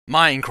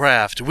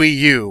Minecraft, Wii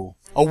U,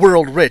 a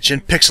world rich in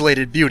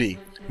pixelated beauty,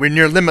 where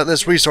near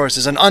limitless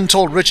resources and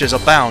untold riches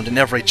abound in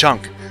every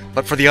chunk.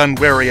 But for the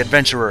unwary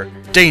adventurer,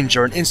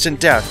 danger and instant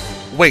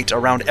death wait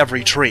around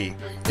every tree.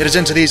 It is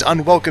into these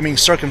unwelcoming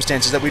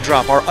circumstances that we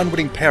drop our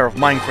unwitting pair of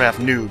Minecraft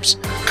noobs.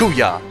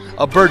 Kuya,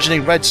 a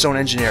burgeoning redstone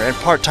engineer and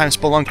part-time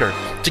spelunker,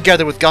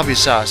 together with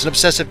Gavisas, an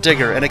obsessive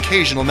digger and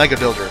occasional mega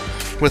builder.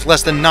 With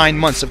less than 9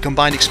 months of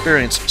combined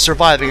experience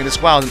surviving in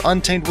this wild and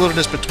untamed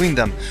wilderness between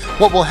them,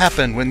 what will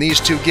happen when these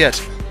two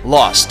get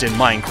lost in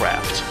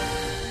Minecraft?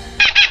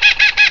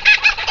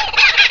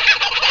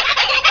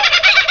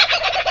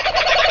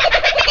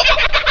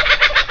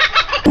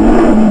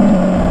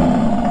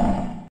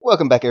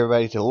 Welcome back,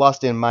 everybody, to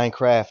Lost in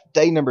Minecraft,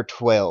 day number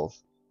 12.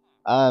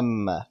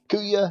 I'm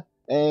Kuya,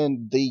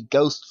 and the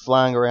ghost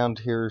flying around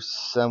here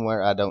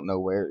somewhere, I don't know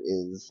where,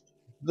 is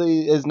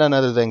none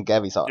other than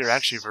Gavisas. You're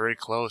actually very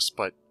close,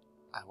 but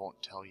I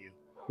won't tell you.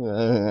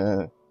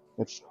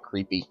 It's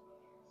creepy.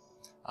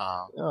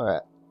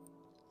 Alright.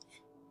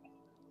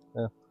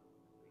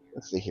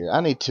 Let's see here.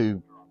 I need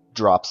to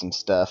drop some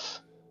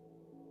stuff.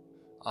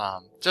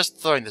 Just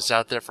throwing this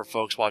out there for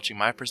folks watching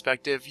my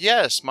perspective.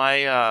 Yes,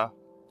 my,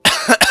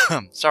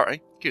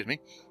 sorry, excuse me.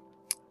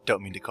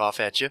 Don't mean to cough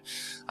at you.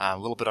 A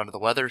little bit under the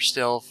weather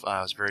still.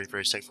 I was very,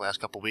 very sick the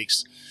last couple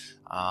weeks.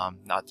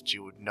 Not that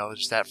you would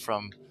notice that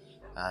from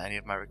any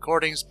of my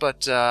recordings,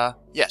 but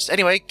yes.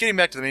 Anyway, getting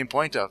back to the main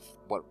point of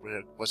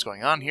what's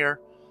going on here.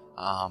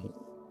 The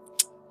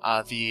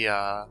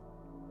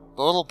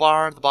little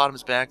bar at the bottom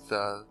is back.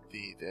 The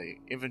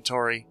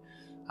inventory,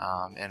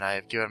 and I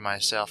have given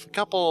myself a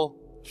couple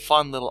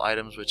fun little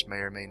items which may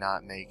or may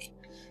not make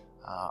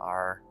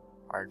our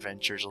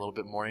adventures a little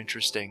bit more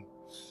interesting.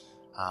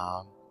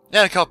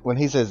 Yeah, a couple. When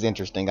he says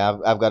interesting,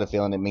 I've got a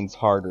feeling it means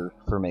harder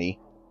for me.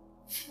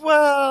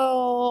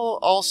 Well,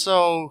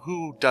 also,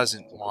 who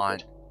doesn't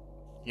want,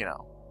 you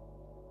know...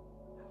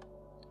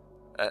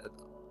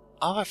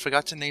 oh, I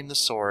forgot to name the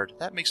sword.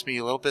 That makes me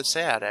a little bit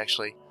sad,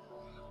 actually.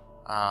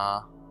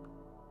 Alright.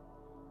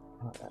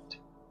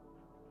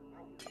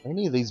 Are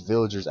any of these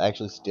villagers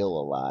actually still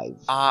alive?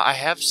 I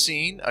have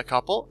seen a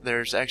couple.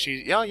 There's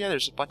actually... yeah,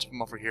 there's a bunch of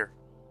them over here.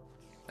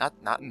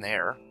 Not in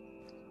there.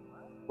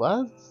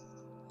 What?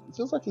 It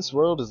feels like this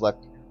world is like...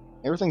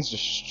 everything's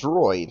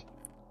destroyed.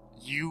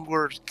 You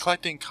were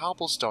collecting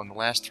cobblestone the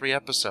last 3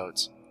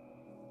 episodes.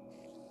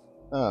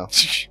 Oh.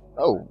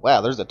 Oh,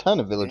 wow, there's a ton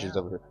of villagers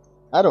over here.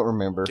 I don't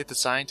remember. Get the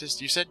scientist.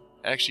 You said,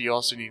 actually, you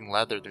also need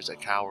leather. There's a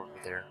cow over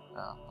there.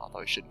 Although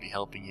I shouldn't be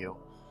helping you.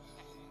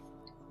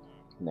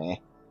 Nah.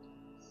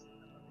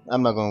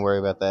 I'm not going to worry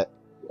about that.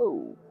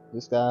 Whoa.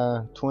 This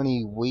guy,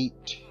 20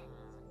 wheat.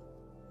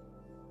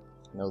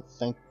 No,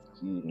 thank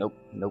you. Nope,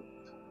 nope.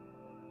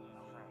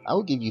 I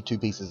will give you 2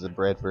 pieces of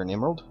bread for an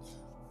emerald.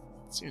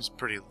 Seems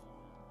pretty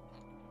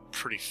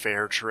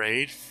fair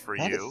trade for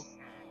you.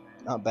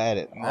 Not bad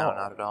at all. No,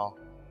 not at all.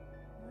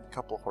 A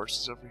couple of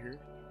horses over here.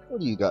 What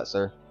do you got,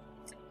 sir?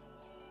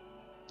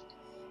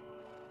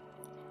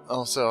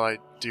 Also, I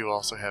do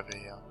also have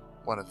a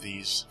one of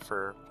these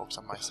for folks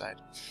on my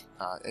side.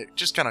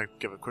 Just kind of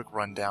give a quick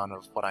rundown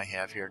of what I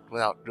have here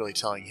without really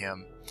telling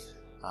him.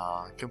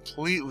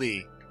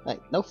 Completely Hey,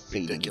 no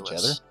feeding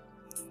ridiculous. each other.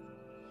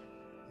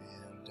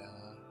 And,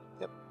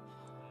 yep.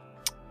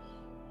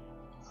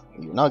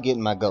 You're not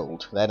getting my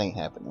gold. That ain't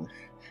happening.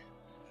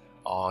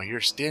 Oh,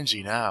 you're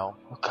stingy now.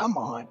 Oh, come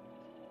on.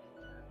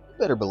 You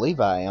better believe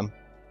I am.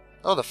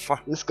 Oh,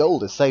 This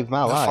gold has saved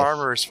my life. The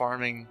farmer is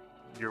farming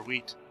your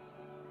wheat.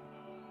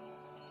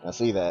 I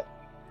see that.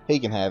 He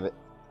can have it.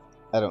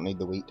 I don't need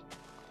the wheat.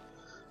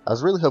 I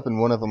was really hoping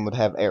one of them would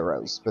have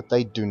arrows, but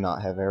they do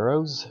not have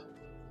arrows.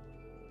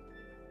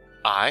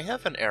 I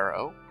have an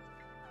arrow.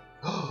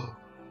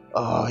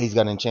 Oh, he's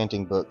got an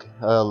enchanting book.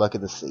 Luck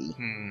of the Sea.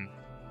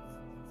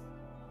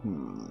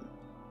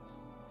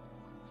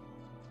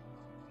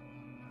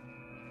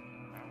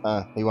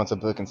 He wants a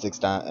book and 6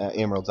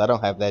 emeralds. I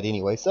don't have that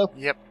anyway, so...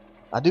 Yep.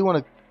 I do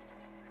want to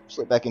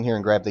slip back in here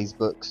and grab these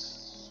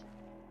books.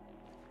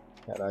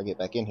 How do I get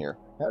back in here?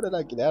 How did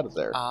I get out of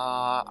there?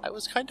 I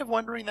was kind of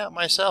wondering that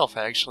myself,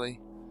 actually.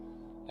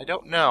 I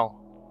don't know.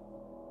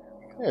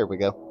 There we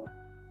go.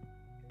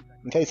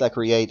 In case I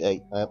create a...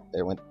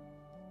 there went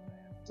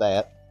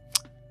that.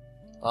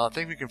 I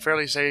think we can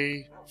fairly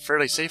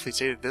safely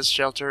say that this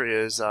shelter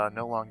is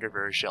no longer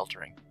very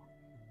sheltering.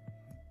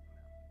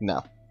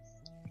 No.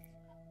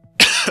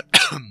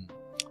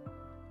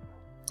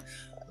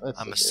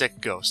 I'm a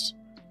sick ghost.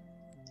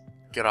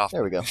 Get off.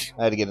 There we go.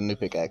 I had to get a new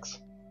pickaxe.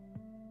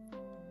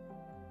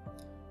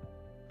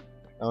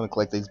 I want to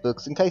collect these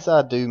books in case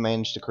I do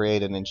manage to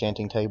create an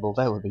enchanting table.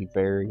 That would be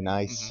very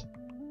nice.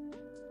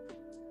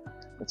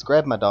 Let's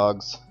grab my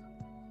dogs.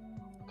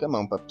 Come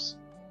on, pups.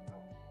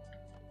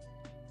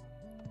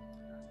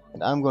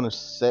 And I'm going to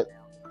set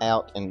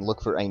out and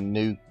look for a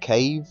new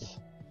cave,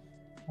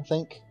 I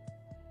think.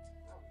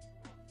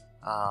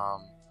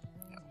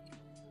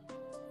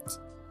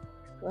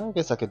 Well, I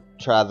guess I could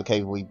try the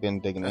cave we've been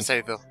digging in.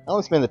 I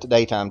only spend the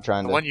daytime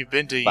trying to the one you've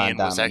been digging find in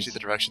was diamonds. actually the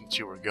direction that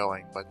you were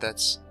going, but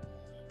that's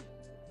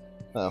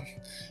Oh.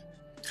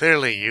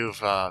 Clearly,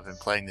 you've been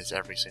playing this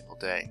every single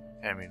day.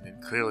 I mean,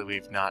 and clearly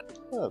we've not,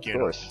 Oh, of been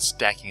course.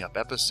 stacking up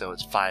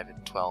episodes 5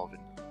 and 12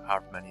 and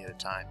however many at a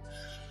time.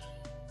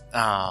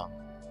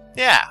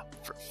 Yeah,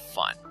 for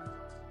fun.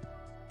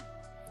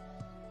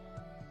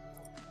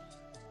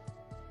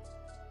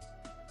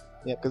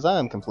 Yeah, because I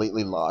am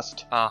completely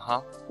lost.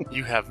 Uh-huh.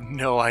 You have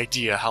no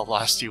idea how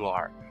lost you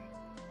are.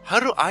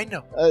 How do I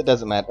know? It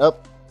doesn't matter. Oh,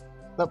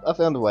 I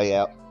found a way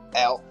out.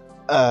 Ow.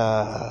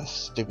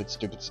 Stupid.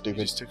 You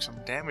just took some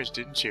damage,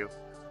 didn't you?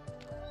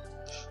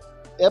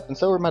 Yep, and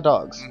so are my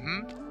dogs.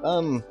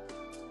 Mm-hmm.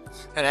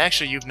 And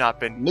actually, you've not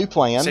been... New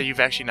plan. So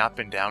you've actually not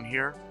been down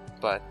here,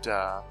 but,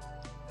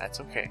 that's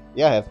okay.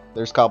 Yeah, I have.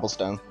 There's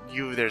cobblestone.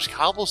 There's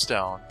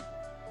cobblestone,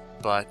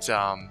 but,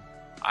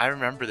 I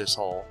remember this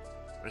hole.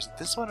 Was it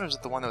this one, or was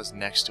it the one that was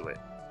next to it?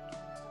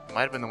 It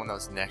might have been the one that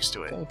was next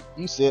to it. Okay,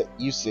 you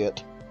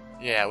sit.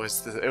 Yeah, it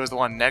was the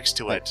one next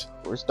to it.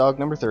 Where's dog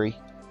number 3?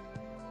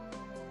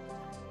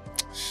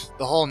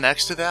 The hole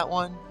next to that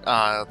one,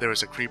 there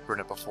was a creeper in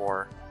it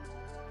before.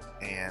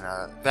 And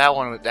that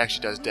one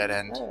actually does dead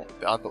end.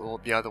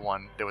 The other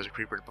one, there was a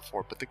creeper in it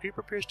before, but the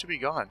creeper appears to be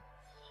gone.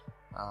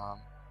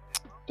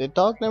 Did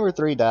dog number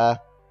 3 die?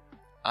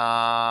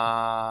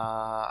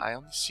 I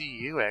only see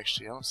you,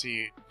 actually. I don't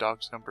see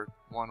dogs number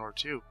 1 or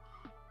 2.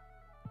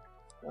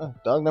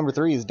 Dog number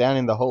 3 is down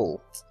in the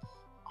hole.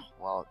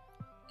 Well,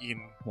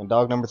 And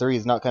dog number 3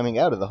 is not coming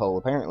out of the hole,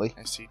 apparently.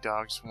 I see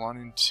dogs 1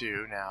 and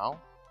 2 now.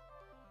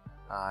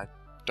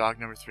 Dog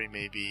number 3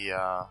 may be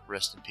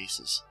rest in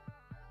pieces.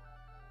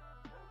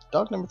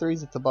 Dog number 3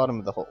 is at the bottom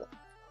of the hole.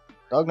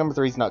 Dog number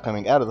 3 is not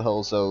coming out of the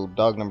hole, so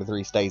dog number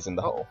 3 stays in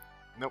the hole.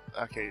 Nope.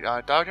 Okay.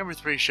 Dog number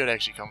 3 should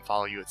actually come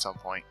follow you at some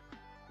point.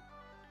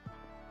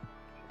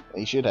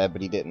 He should have,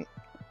 but he didn't.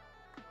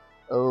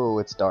 Oh,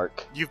 it's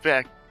dark. You've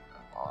back.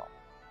 Oh.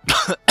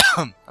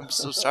 I'm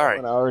so sorry.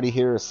 I already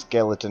hear a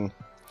skeleton.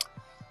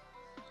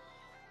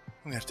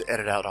 I'm gonna have to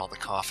edit out all the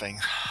coughing.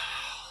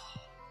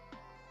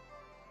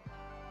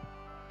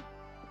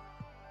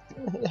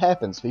 It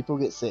happens. People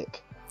get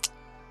sick.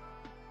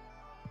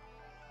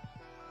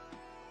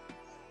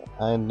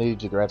 I need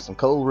to grab some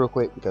coal real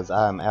quick because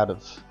I'm out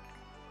of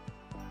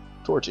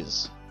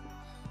torches.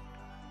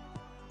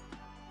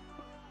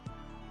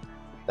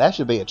 That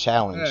should be a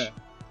challenge.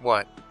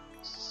 What?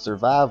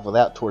 Survive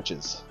without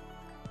torches.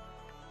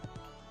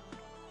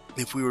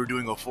 If we were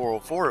doing a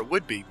 404, it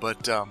would be,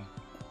 but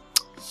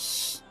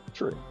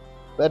True.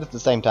 But at the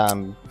same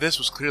time, this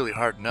was clearly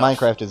hard enough.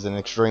 Minecraft is an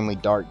extremely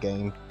dark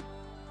game.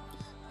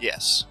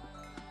 Yes.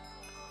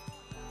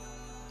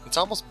 It's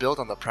almost built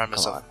on the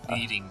premise Come of on.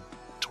 needing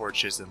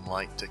torches and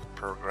light to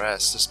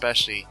progress,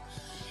 especially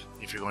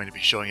if you're going to be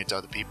showing it to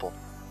other people.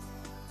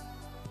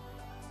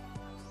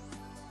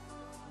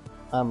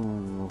 I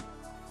don't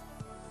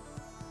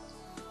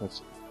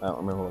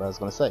remember what I was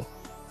going to say.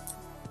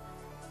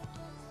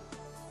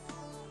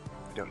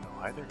 I don't know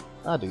either.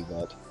 I do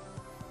that.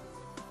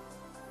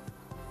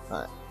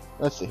 Alright,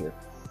 let's see here.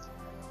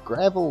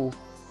 Gravel,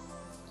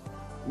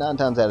 9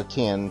 times out of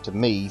 10, to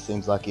me,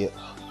 seems like it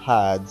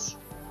hides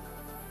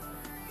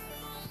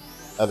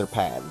other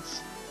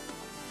paths.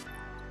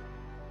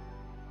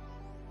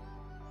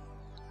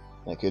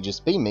 That could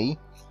just be me.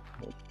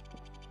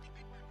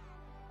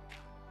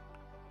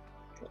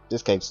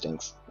 This cave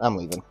stinks. I'm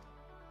leaving.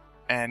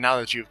 And now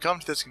that you've come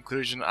to this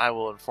conclusion, I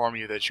will inform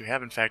you that you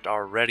have in fact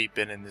already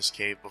been in this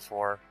cave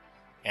before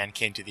and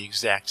came to the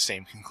exact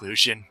same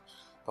conclusion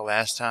the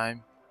last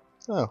time.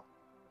 Oh.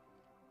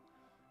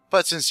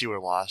 But since you were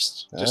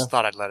lost, just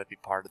thought I'd let it be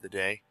part of the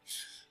day.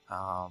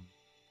 I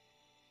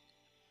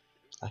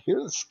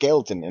hear the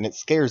skeleton and it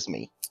scares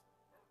me.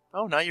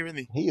 Oh, now you're in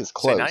the... He is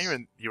close. So now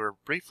you were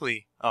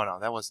briefly... Oh no,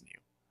 that wasn't you.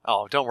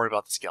 Oh, don't worry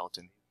about the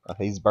skeleton. Oh,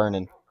 he's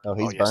burning. Oh,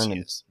 he's yes, burning.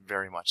 He is.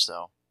 Very much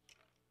so.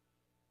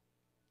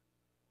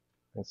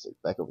 Let's see,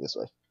 back over this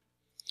way.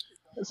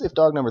 Let's see if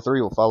dog number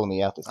 3 will follow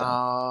me out this time.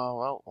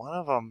 Well, one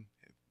of them...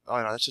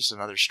 Oh no, that's just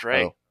another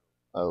stray.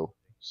 Oh,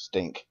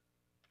 stink.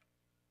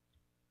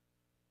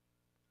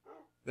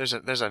 There's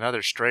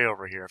another stray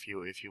over here if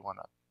you want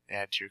to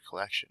add to your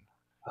collection.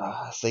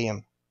 I see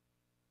him.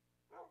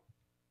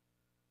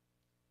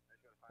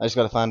 I just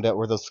got to find out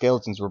where those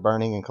skeletons were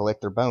burning and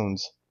collect their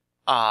bones.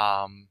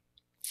 Well,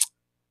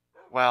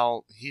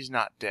 he's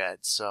not dead,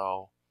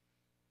 so...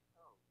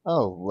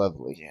 Oh,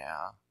 lovely.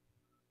 Yeah.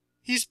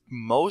 He's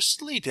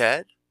mostly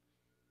dead.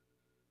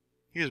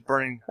 He was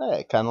burning...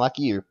 Hey, kind of like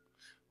you.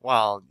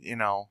 Well, you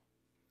know...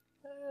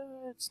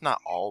 it's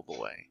not all the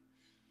way.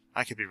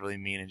 I could be really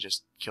mean and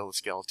just kill the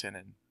skeleton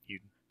and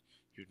you'd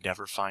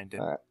never find it.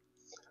 Alright.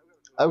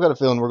 I've got a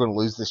feeling we're going to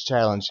lose this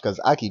challenge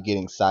because I keep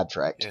getting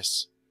sidetracked.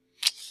 Yes.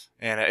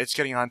 And it's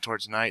getting on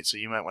towards night, so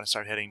you might want to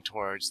start heading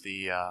towards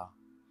the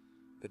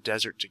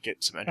desert to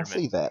get some I enderman.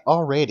 see that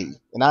already,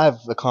 and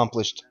I've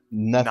accomplished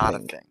nothing. Not a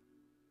thing.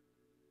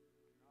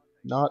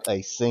 Not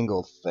a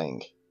single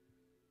thing.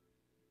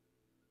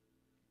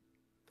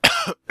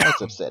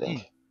 That's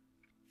upsetting.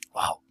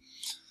 Wow.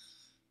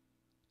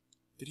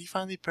 Did he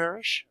finally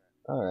perish?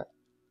 Alright.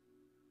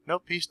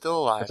 Nope, he's still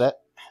alive. What's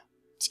that?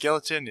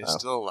 skeleton is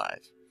still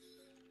alive.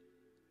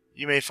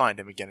 You may find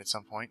him again at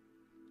some point.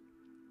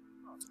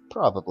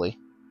 Probably.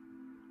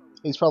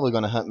 He's probably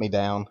going to hunt me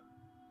down.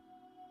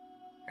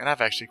 And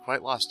I've actually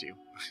quite lost you.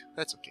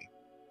 That's okay.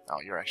 Oh,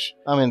 you're actually...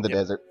 I'm in the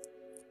desert.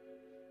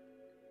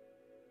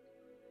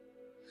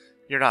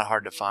 You're not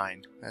hard to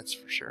find, that's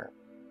for sure.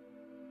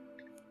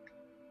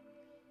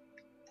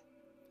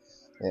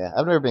 Yeah,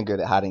 I've never been good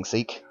at hide and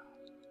seek.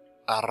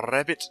 A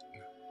rabbit.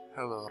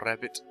 Hello,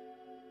 rabbit.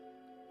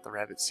 The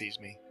rabbit sees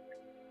me.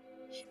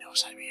 He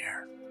knows I'm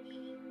here.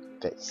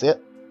 Okay, sit.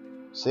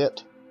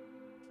 Sit.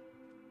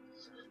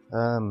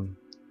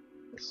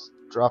 Let's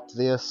drop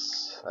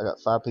this. I got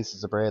 5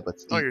 pieces of bread.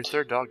 Let's eat. Oh, your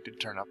third dog did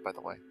turn up, by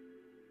the way.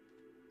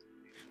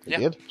 He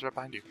did? He's right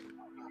behind you.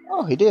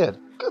 Oh, he did.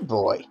 Good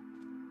boy.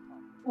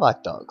 I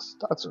like dogs.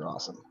 Dogs are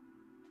awesome.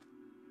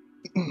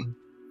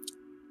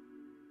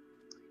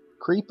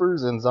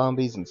 Creepers and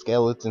zombies and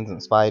skeletons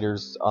and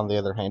spiders, on the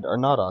other hand, are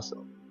not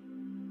awesome.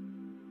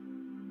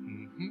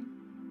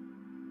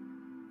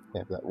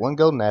 Yeah, I've got 1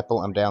 golden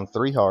apple. I'm down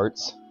 3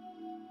 hearts.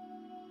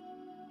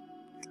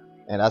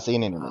 And I see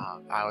an enemy.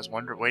 I was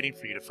waiting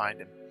for you to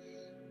find him.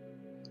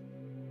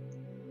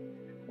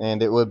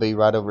 And it would be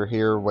right over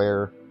here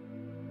where...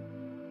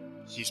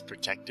 He's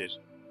protected.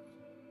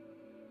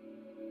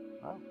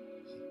 Oh.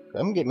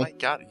 Come get me.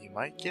 You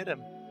might get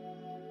him.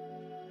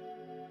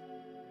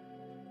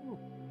 Ooh.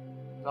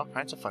 There's all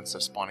kinds of fun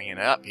stuff spawning in.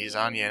 Up. He's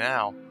on you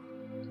now.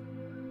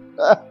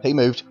 Ah, he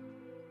moved.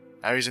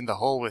 Now he's in the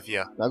hole with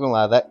you. Not gonna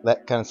lie,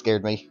 that kind of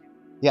scared me.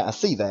 Yeah, I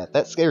see that.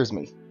 That scares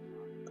me.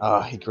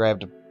 Ah, he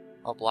grabbed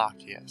A block,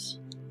 yes.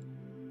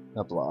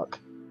 a block.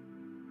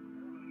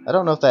 I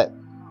don't know if that...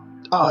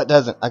 Oh, it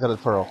doesn't. I got a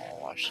pearl.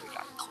 Oh, I should have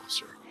gotten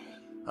closer.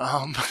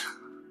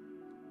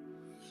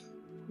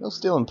 No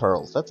stealing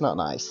pearls. That's not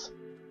nice.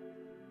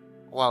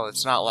 Well,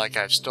 it's not like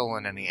I've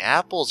stolen any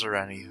apples or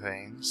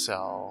anything,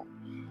 so...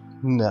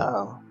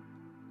 No.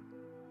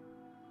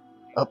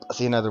 Oh, I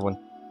see another one.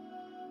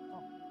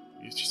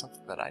 You see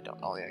something that I don't...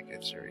 Oh, yeah,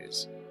 good, there he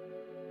is.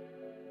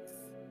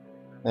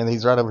 And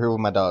he's right over here with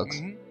my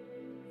dogs.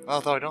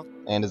 Although I don't...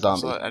 And a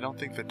zombie. So I don't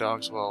think the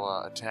dogs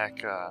will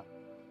attack...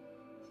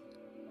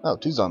 Oh,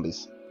 2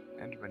 zombies.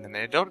 Enderman, and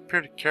they don't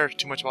appear to care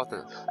too much about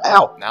the...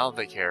 Ow! Now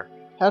they care.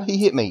 How did he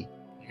hit me?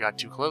 You got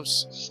too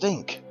close.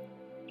 Stink.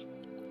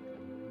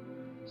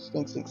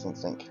 Stink, stink, stink,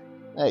 stink.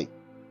 Hey.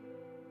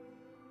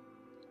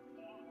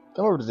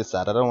 Come over to this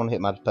side. I don't want to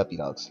hit my puppy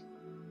dogs.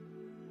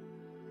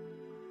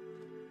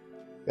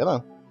 Come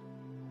on.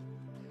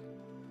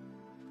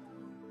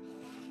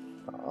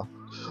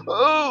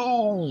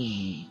 Oh!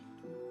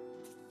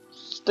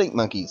 Stink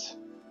monkeys.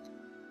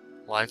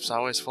 Life's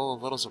always full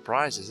of little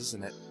surprises,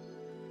 isn't it?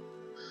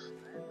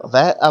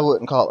 That I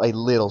wouldn't call a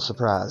little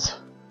surprise.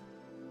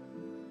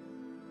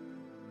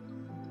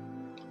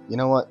 You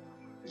know what?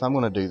 If I'm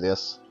going to do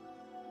this,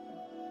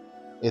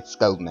 it's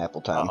golden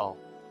apple time. Uh-oh.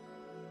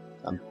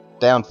 I'm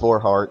down 4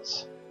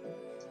 hearts.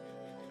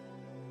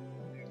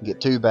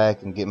 Get 2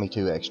 back and get me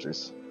 2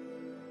 extras.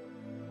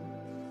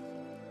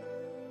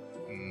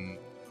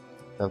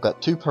 I've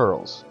got 2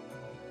 pearls.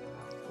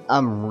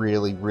 I'm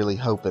really, really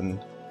hoping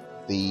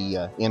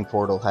the end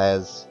portal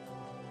has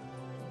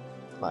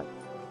like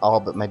all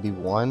but maybe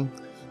 1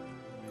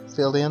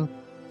 filled in.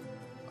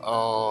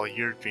 Oh,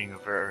 you're being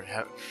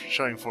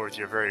showing forth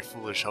your very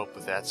foolish hope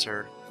with that,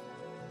 sir.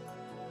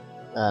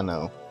 I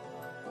know.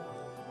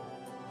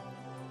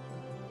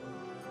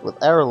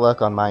 With our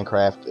luck on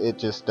Minecraft, it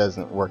just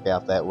doesn't work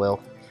out that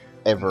well.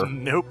 Ever.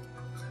 Nope.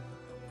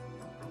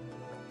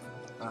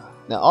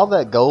 Now, all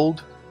that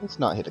gold, let's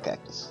not hit a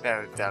cactus.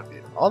 That would be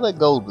it. All that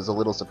gold was a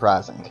little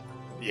surprising.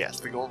 Yes,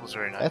 the gold was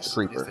very nice. That's a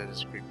creeper. Yes, that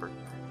is a creeper.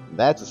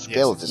 That's a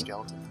skeleton. Yes, it's a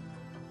skeleton.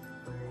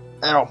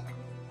 Ow!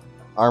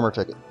 Armor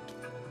took it.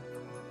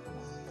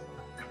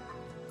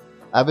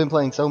 I've been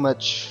playing so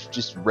much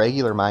just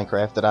regular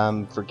Minecraft that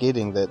I'm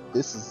forgetting that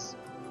this is...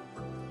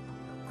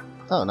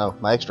 Oh no,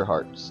 my extra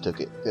heart just took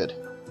it. Good.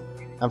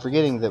 I'm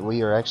forgetting that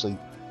we are actually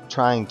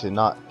trying to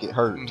not get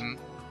hurt.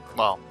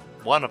 Well,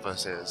 one of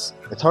us is.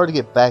 It's hard to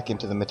get back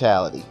into the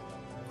mentality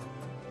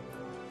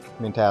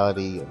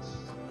of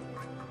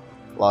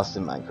Lost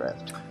in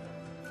Minecraft.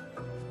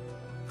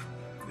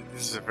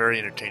 This is very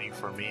entertaining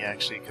for me,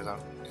 actually, because I'm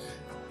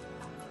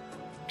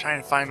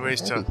trying to find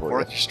ways to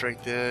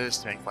orchestrate this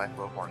to make life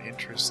a little more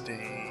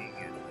interesting.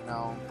 And, you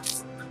know,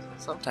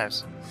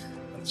 sometimes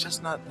it's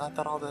just not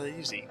that all that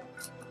easy.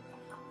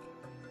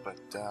 But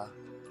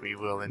we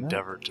will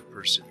endeavor to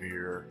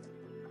persevere.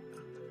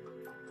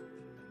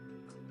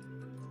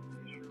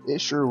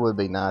 It sure would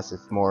be nice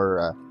if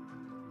more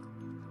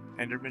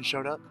Enderman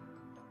showed up?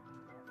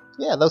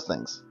 Yeah, those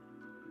things.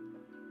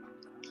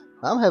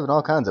 I'm having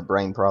all kinds of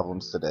brain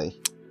problems today.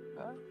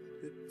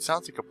 It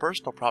sounds like a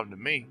personal problem to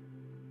me.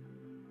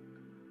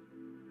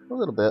 A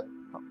little bit.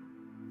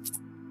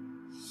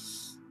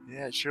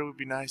 Yeah, it sure would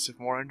be nice if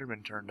more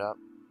Endermen turned up.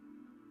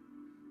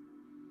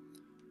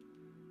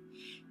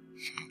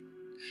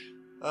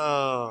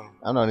 Oh.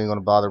 I'm not even going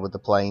to bother with the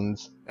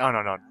planes. Oh,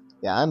 no.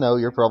 Yeah, I know.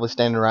 You're probably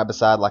standing right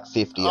beside like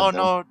 50 of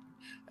them. Oh, no.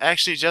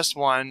 Actually, just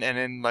one, and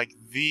in like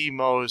the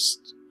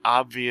most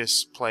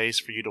obvious place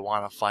for you to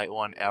want to fight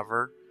one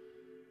ever.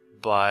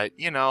 But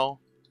you know,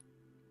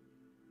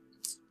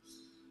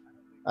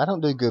 I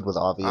don't do good with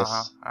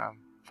obvious. I'm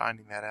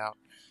finding that out.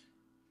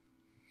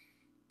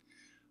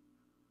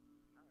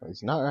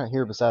 He's not right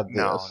here beside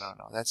No, this.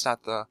 no. That's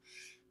not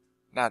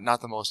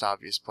the most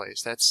obvious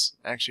place. That's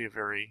actually a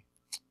very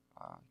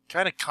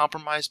kind of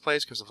compromised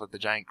place because of like, the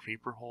giant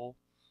creeper hole.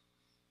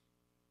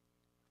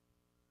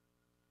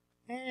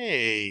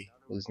 Hey,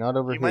 He's not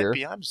over you here. might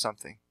be onto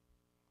something.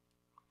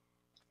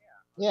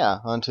 Yeah,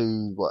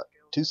 onto what?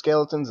 2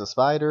 skeletons, a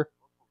spider,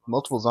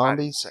 multiple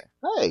zombies.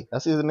 Hey, I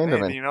see an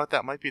Enderman. Hey, you know what?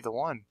 That might be the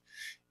one.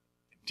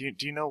 Do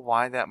you know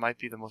why that might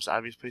be the most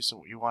obvious place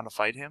that you want to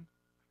fight him?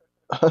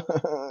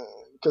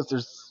 Because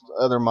there's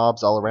other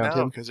mobs all around him.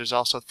 No, because there's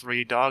also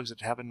 3 dogs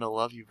that happen to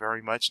love you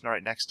very much and are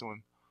right next to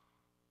him.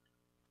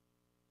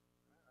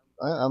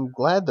 I'm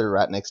glad they're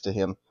right next to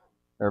him.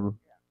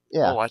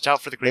 Yeah. Oh, watch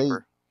out for the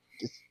creeper.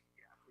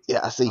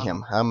 Yeah, I see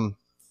him.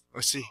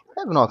 Let's see.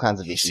 Having all kinds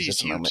of He issues at sees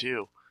the you moment.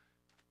 too.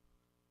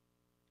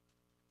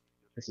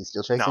 Is he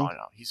still chasing? No,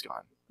 he's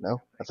gone.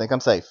 No, I think I'm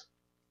safe.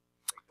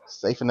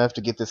 Safe enough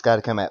to get this guy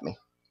to come at me.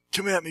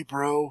 Come at me,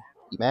 bro.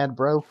 You mad,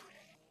 bro?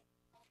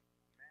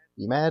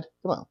 You mad?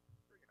 Come on.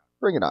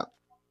 Bring it on.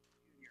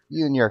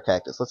 You and your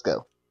cactus. Let's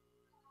go.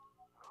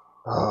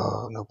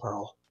 Oh, no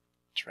pearl.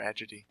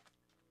 Tragedy.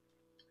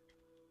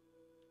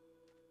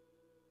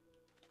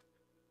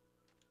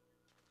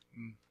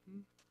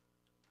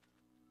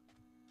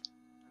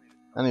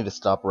 I need to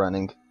stop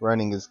running.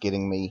 Running is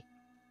getting me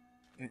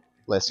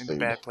less in food.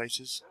 Bad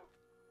places.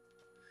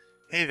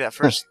 Hey, that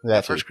first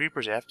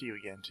creeper's after you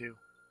again too.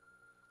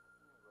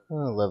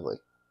 Oh, lovely.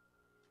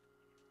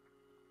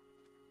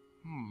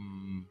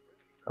 I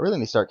really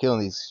need to start killing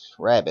these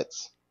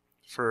rabbits.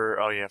 For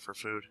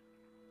food.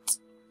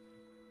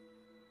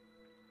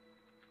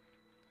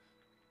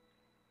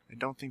 I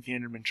don't think the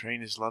Enderman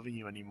train is loving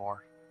you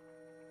anymore.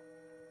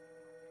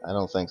 I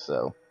don't think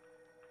so.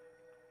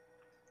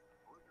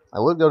 I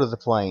would go to the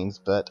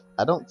plains, but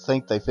I don't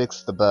think they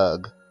fixed the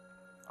bug.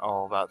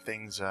 Oh, about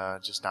things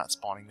just not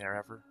spawning there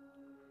ever?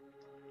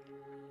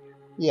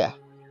 Yeah,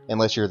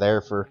 unless you're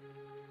there for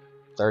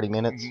 30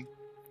 minutes.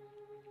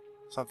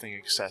 Something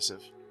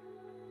excessive.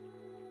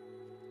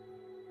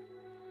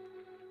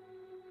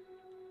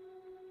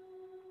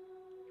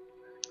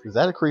 Is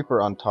that a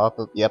creeper on top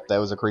of... Yep, that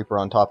was a creeper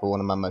on top of one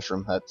of my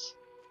mushroom huts.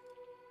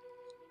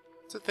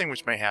 It's a thing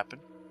which may happen.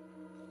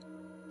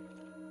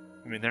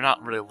 I mean, they're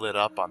not really lit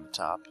up on the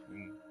top.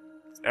 And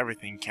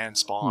everything can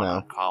spawn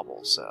on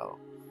cobble, so...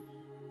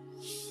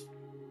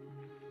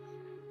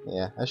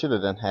 Yeah, I should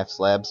have done half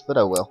slabs, but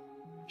oh well.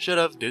 Should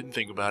have. Didn't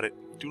think about it.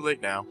 Too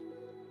late now.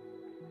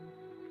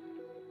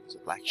 It's a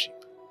black sheep.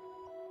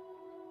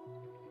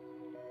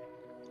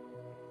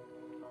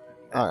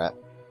 Alright.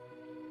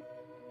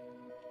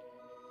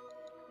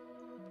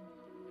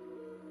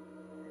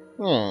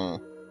 I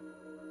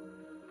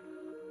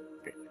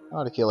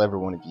ought to kill every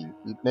one of you.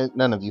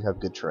 None of you have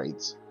good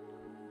trades.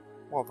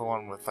 Well, the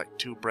one with like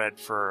 2 bread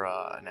for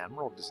an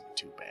emerald isn't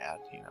too bad,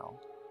 you know.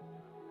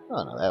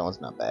 Oh no, that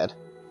one's not bad.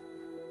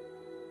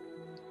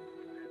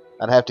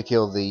 I'd have to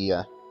kill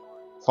the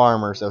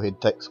farmer so he'd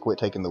quit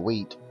taking the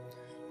wheat.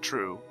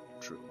 True.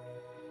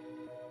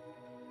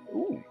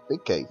 Ooh,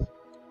 big cave.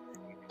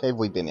 Cave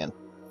we've been in.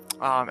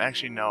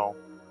 Actually, no.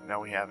 No,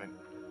 we haven't.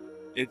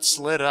 It's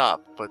lit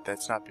up, but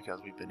that's not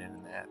because we've been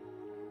in that.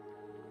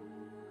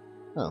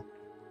 Oh.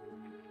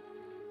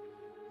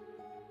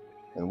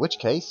 In which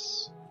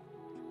case,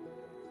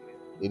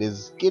 it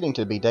is getting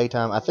to be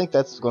daytime. I think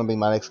that's going to be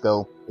my next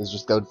goal, is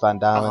just go to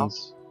find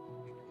diamonds,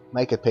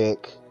 make a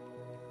pick,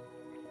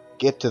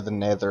 get to the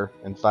nether,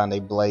 and find a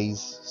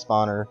blaze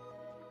spawner,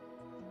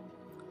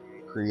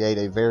 create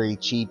a very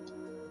cheap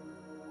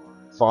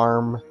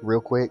farm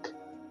real quick.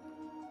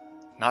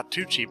 Not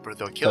too cheap or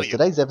they'll kill you.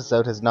 Today's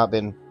episode has not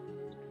been...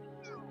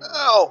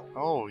 Oh!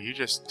 Oh, you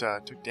just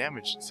took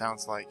damage, it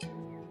sounds like.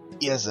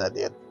 Yes, I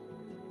did.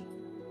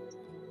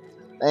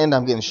 And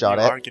I'm getting shot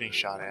at. You are getting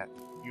shot at.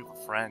 You have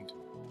a friend.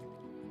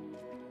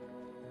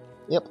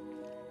 Yep.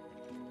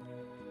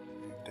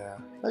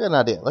 And, I got an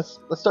idea.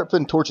 Let's start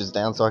putting torches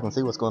down so I can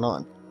see what's going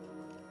on.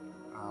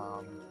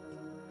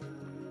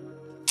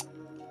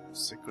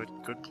 It's a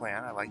good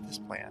plan. I like this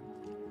plan.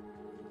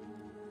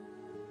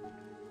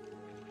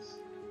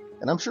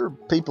 And I'm sure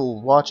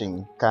people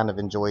watching kind of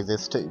enjoy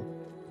this too.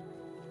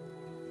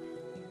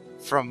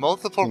 From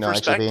multiple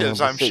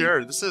perspectives, I'm see.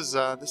 sure. This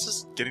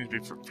is getting to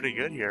be pretty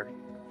good here.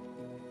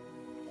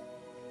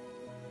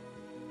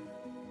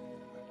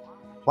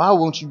 Why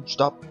won't you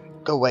stop?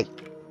 Go away.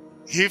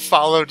 He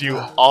followed you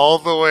all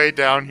the way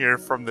down here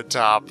from the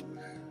top.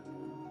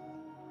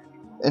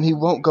 And he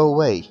won't go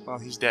away. Well,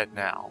 he's dead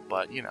now,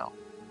 but you know.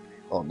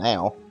 Well,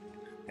 now.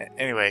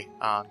 Anyway,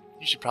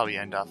 you should probably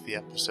end off the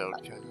episode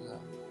because.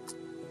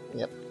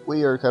 Yep,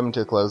 we are coming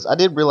to a close. I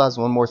did realize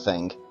one more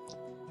thing.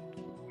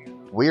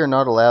 We are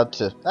not allowed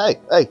to... Hey,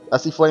 I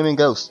see flaming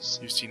ghosts.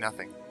 You see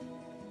nothing.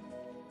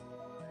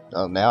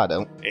 Oh, now I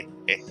don't.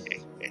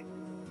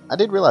 I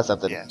did realize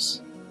something.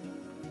 Yes.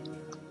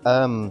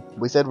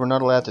 We said we're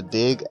not allowed to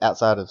dig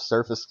outside of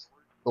surface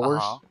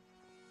ores. Uh-huh.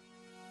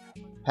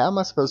 How am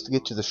I supposed to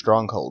get to the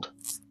stronghold?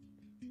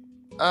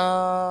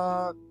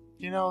 That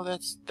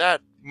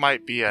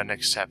might be an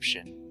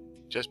exception.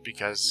 Just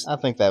because I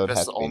think that would have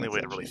that's to the be an only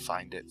way to exception. really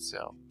find it,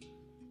 so...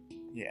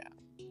 Yeah.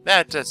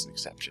 That's an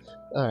exception.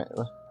 Alright,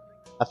 well,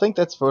 I think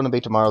that's going to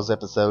be tomorrow's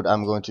episode.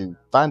 I'm going to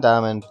find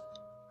Diamond,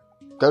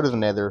 go to the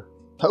Nether,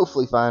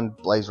 hopefully find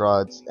Blaze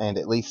Rods, and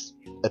at least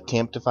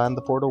attempt to find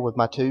the portal with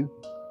my 2.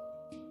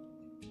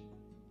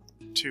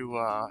 2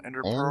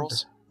 Ender And-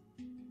 Pearls?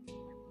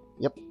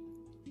 Yep.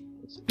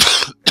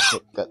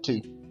 Got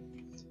 2.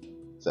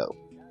 So,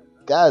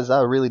 guys,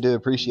 I really do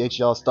appreciate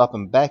y'all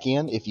stopping back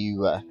in. If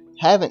you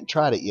haven't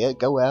tried it yet,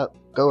 go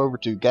over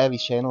to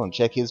Gavy's channel and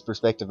check his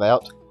perspective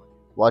out.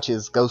 Watch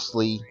his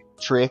ghostly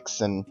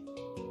tricks and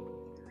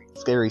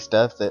scary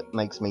stuff that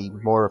makes me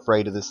more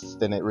afraid of this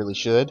than it really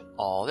should.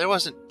 Oh, there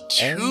wasn't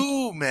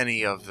too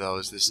many of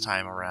those this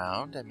time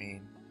around. I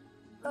mean...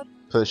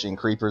 Pushing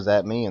creepers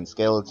at me and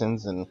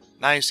skeletons and...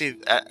 Now you see,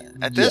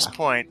 at this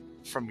point,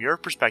 from your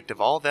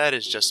perspective, all that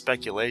is just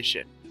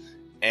speculation.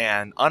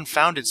 And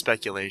unfounded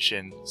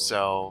speculation,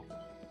 so...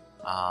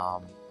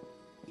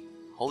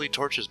 Holy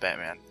torches,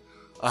 Batman.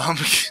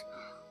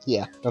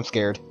 Yeah, I'm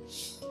scared.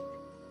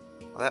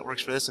 Well, that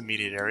works for this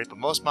immediate area, but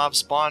most mobs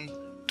spawn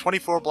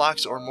 24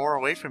 blocks or more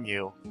away from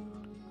you.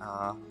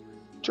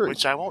 True.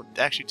 Which I won't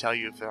actually tell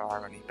you if there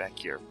are any back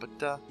here,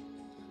 but,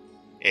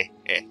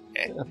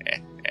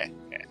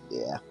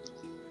 Yeah.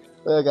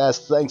 Well,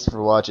 guys, thanks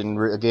for watching.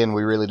 Again,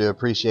 we really do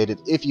appreciate it.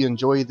 If you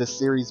enjoy this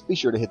series, be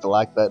sure to hit the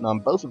like button on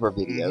both of our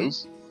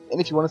videos. And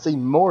if you want to see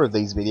more of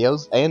these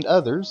videos and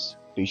others,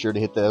 be sure to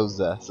hit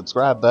those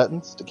subscribe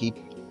buttons to keep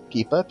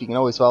up. You can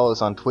always follow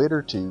us on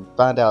Twitter to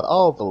find out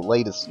all the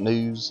latest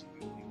news,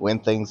 when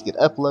things get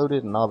uploaded,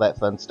 and all that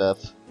fun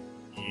stuff.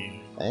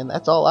 And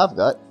that's all I've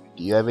got.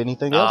 Do you have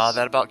anything else?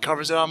 That about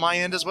covers it on my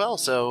end as well,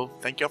 so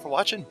thank y'all for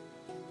watching.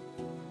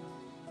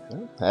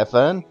 Have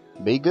fun.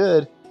 Be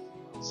good.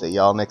 See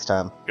y'all next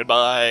time.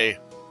 Goodbye.